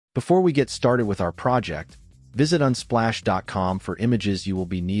Before we get started with our project, visit unsplash.com for images you will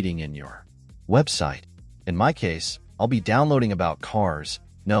be needing in your website. In my case, I'll be downloading about cars.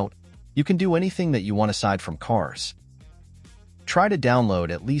 Note, you can do anything that you want aside from cars. Try to download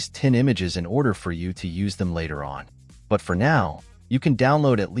at least 10 images in order for you to use them later on. But for now, you can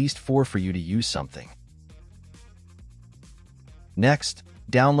download at least 4 for you to use something. Next,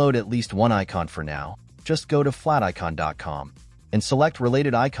 download at least one icon for now. Just go to flaticon.com and select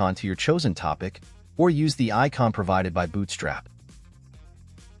related icon to your chosen topic, or use the icon provided by Bootstrap.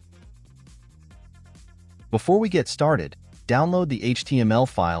 Before we get started, download the HTML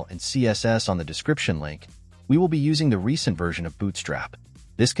file and CSS on the description link. We will be using the recent version of Bootstrap.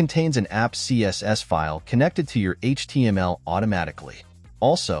 This contains an app CSS file connected to your HTML automatically.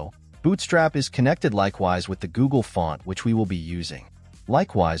 Also, Bootstrap is connected likewise with the Google font which we will be using,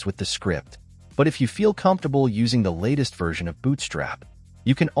 likewise with the script. But if you feel comfortable using the latest version of Bootstrap,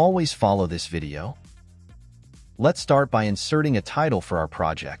 you can always follow this video. Let's start by inserting a title for our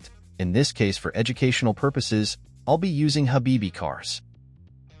project. In this case, for educational purposes, I'll be using Habibi Cars.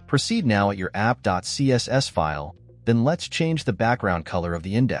 Proceed now at your app.css file, then let's change the background color of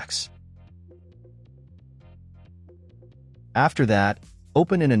the index. After that,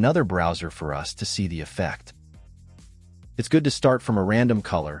 open in another browser for us to see the effect. It's good to start from a random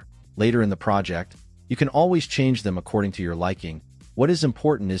color. Later in the project, you can always change them according to your liking. What is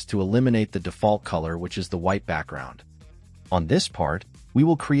important is to eliminate the default color, which is the white background. On this part, we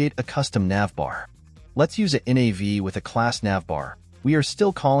will create a custom navbar. Let's use a nav with a class navbar. We are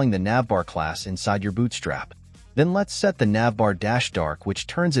still calling the navbar class inside your Bootstrap. Then let's set the navbar -dark, which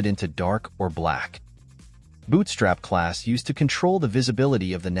turns it into dark or black. Bootstrap class used to control the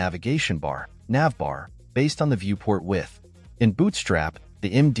visibility of the navigation bar, navbar, based on the viewport width. In Bootstrap,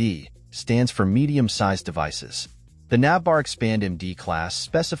 the MD stands for medium-sized devices. The navbar expand MD class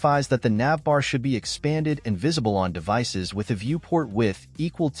specifies that the navbar should be expanded and visible on devices with a viewport width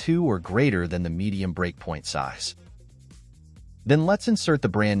equal to or greater than the medium breakpoint size. Then let's insert the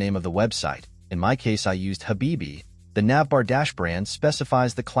brand name of the website. In my case, I used Habibi. The navbar -brand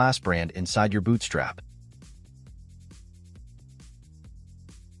specifies the class brand inside your Bootstrap.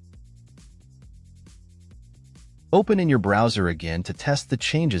 Open in your browser again to test the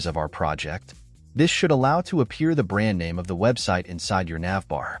changes of our project. This should allow to appear the brand name of the website inside your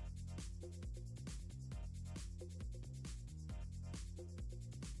navbar.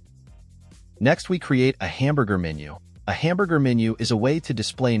 Next, we create a hamburger menu. A hamburger menu is a way to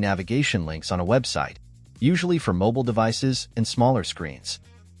display navigation links on a website, usually for mobile devices and smaller screens.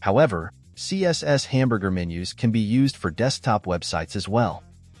 However, CSS hamburger menus can be used for desktop websites as well.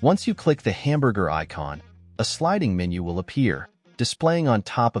 Once you click the hamburger icon, a sliding menu will appear, displaying on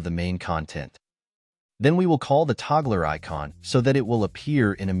top of the main content. Then we will call the toggler icon so that it will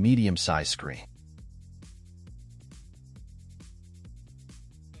appear in a medium-sized screen.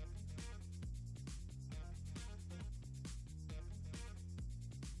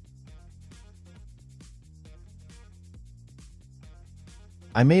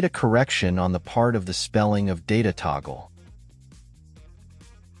 I made a correction on the part of the spelling of data toggle.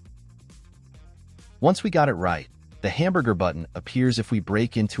 Once we got it right, the hamburger button appears if we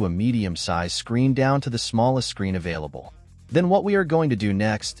break into a medium-sized screen down to the smallest screen available. Then what we are going to do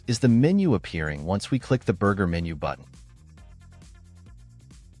next is the menu appearing once we click the burger menu button.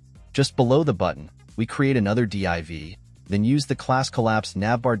 Just below the button, we create another div, then use the class collapse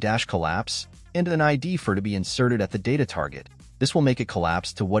navbar -collapse and an ID for to be inserted at the data target. This will make it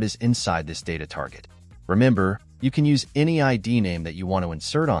collapse to what is inside this data target. Remember, you can use any ID name that you want to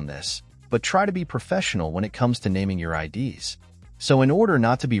insert on this, but try to be professional when it comes to naming your IDs. So in order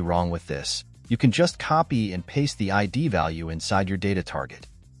not to be wrong with this, you can just copy and paste the ID value inside your data target.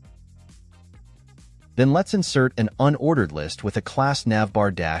 Then let's insert an unordered list with a class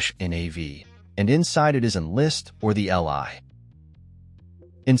navbar -nav, and inside it is an list or the li.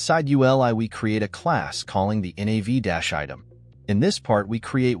 Inside ULI we create a class calling the nav-item. In this part we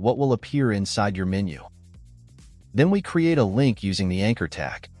create what will appear inside your menu. Then we create a link using the anchor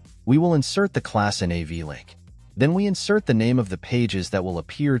tag. We will insert the class nav link. Then we insert the name of the pages that will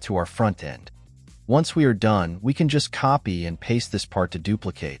appear to our front end. Once we are done, we can just copy and paste this part to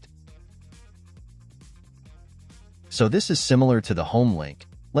duplicate. So this is similar to the home link.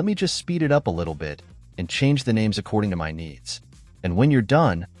 Let me just speed it up a little bit and change the names according to my needs. And when you're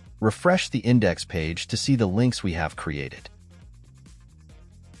done, refresh the index page to see the links we have created.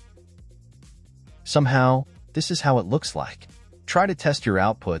 Somehow, this is how it looks like. Try to test your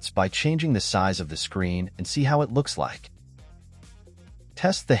outputs by changing the size of the screen and see how it looks like.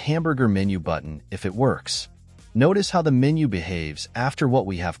 Test the hamburger menu button if it works. Notice how the menu behaves after what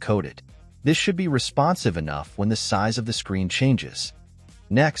we have coded. This should be responsive enough when the size of the screen changes.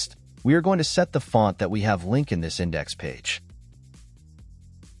 Next, we are going to set the font that we have link in this index page.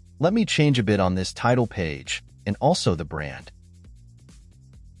 Let me change a bit on this title page and also the brand.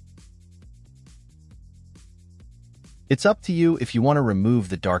 It's up to you if you want to remove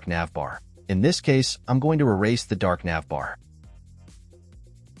the dark navbar. In this case, I'm going to erase the dark navbar.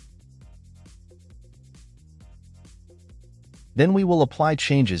 Then we will apply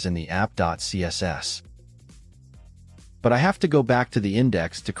changes in the app.css. But I have to go back to the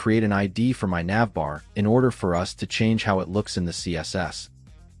index to create an ID for my navbar in order for us to change how it looks in the CSS.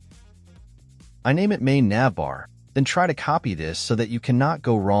 I name it main navbar, then try to copy this so that you cannot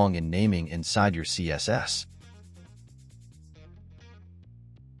go wrong in naming inside your CSS.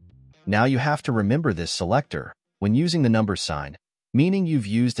 Now you have to remember this selector when using the number sign, meaning you've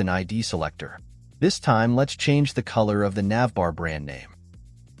used an ID selector. This time, let's change the color of the navbar brand name.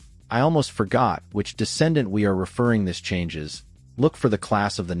 I almost forgot which descendant we are referring this changes. Look for the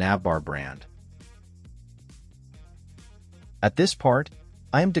class of the navbar brand. At this part,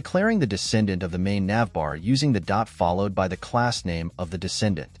 I am declaring the descendant of the main navbar using the dot followed by the class name of the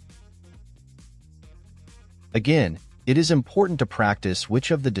descendant. Again, it is important to practice which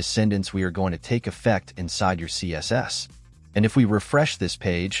of the descendants we are going to take effect inside your CSS. And if we refresh this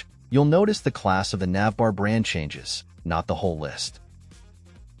page, you'll notice the class of the navbar brand changes, not the whole list.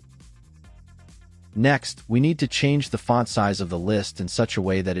 Next, we need to change the font size of the list in such a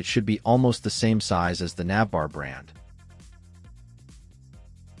way that it should be almost the same size as the navbar brand.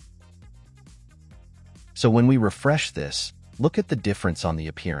 So when we refresh this, look at the difference on the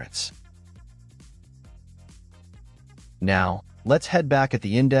appearance. Now, let's head back at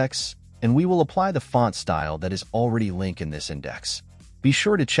the index, and we will apply the font style that is already linked in this index. Be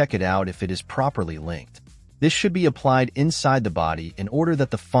sure to check it out if it is properly linked. This should be applied inside the body in order that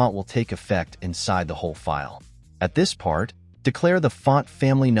the font will take effect inside the whole file. At this part, declare the font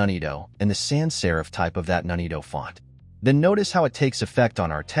family Nunito and the sans serif type of that Nunito font. Then notice how it takes effect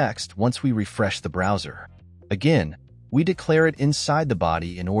on our text once we refresh the browser. Again, we declare it inside the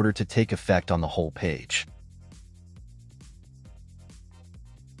body in order to take effect on the whole page.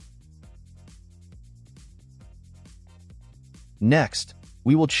 Next,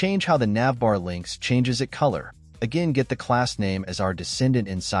 we will change how the navbar links changes its color. Again, get the class name as our descendant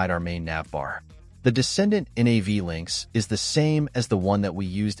inside our main navbar. The descendant nav links is the same as the one that we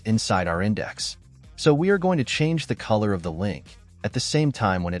used inside our index. So we are going to change the color of the link at the same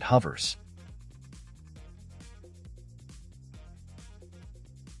time when it hovers.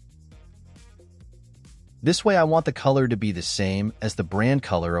 This way I want the color to be the same as the brand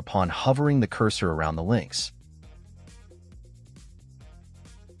color upon hovering the cursor around the links.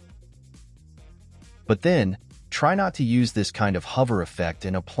 But then, try not to use this kind of hover effect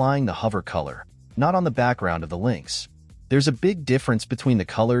in applying the hover color, not on the background of the links. There's a big difference between the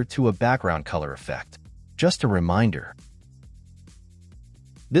color to a background color effect. Just a reminder.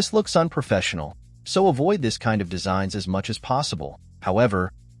 This looks unprofessional, so avoid this kind of designs as much as possible.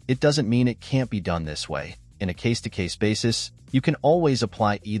 However, it doesn't mean it can't be done this way. In a case-to-case basis, you can always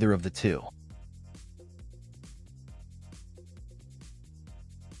apply either of the two.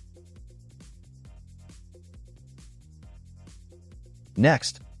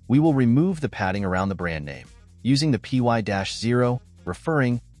 Next, we will remove the padding around the brand name. Using the py-0,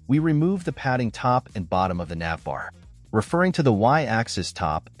 referring, we remove the padding top and bottom of the navbar, referring to the y-axis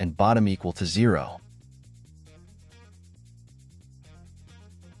top and bottom equal to 0.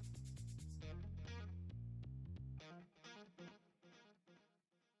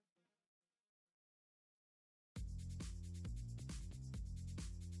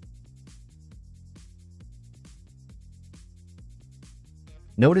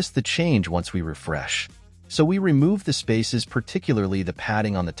 Notice the change once we refresh. So we remove the spaces, particularly the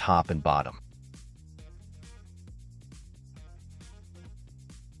padding on the top and bottom.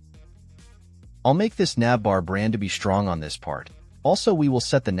 I'll make this navbar brand to be strong on this part. Also, we will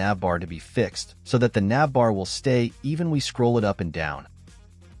set the navbar to be fixed so that the navbar will stay even we scroll it up and down.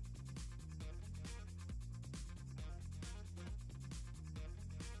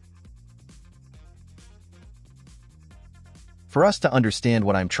 For us to understand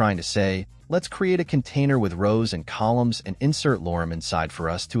what I'm trying to say, let's create a container with rows and columns and insert lorem inside for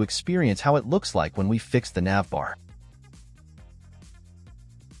us to experience how it looks like when we fix the navbar.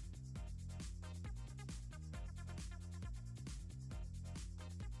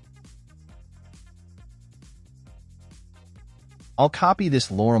 I'll copy this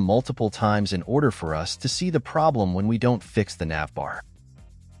lorem multiple times in order for us to see the problem when we don't fix the navbar.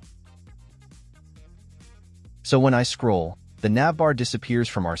 So when I scroll, the navbar disappears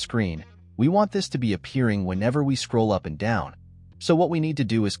from our screen. We want this to be appearing whenever we scroll up and down. So what we need to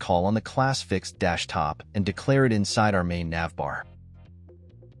do is call on the class fixed-top and declare it inside our main navbar.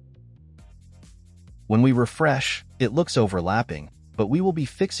 When we refresh, it looks overlapping, but we will be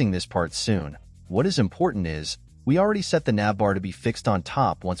fixing this part soon. What is important is, we already set the navbar to be fixed on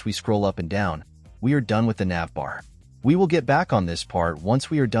top once we scroll up and down. We are done with the navbar. We will get back on this part once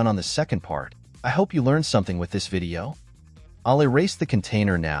we are done on the second part. I hope you learned something with this video. I'll erase the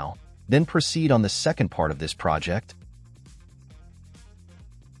container now, then proceed on the second part of this project.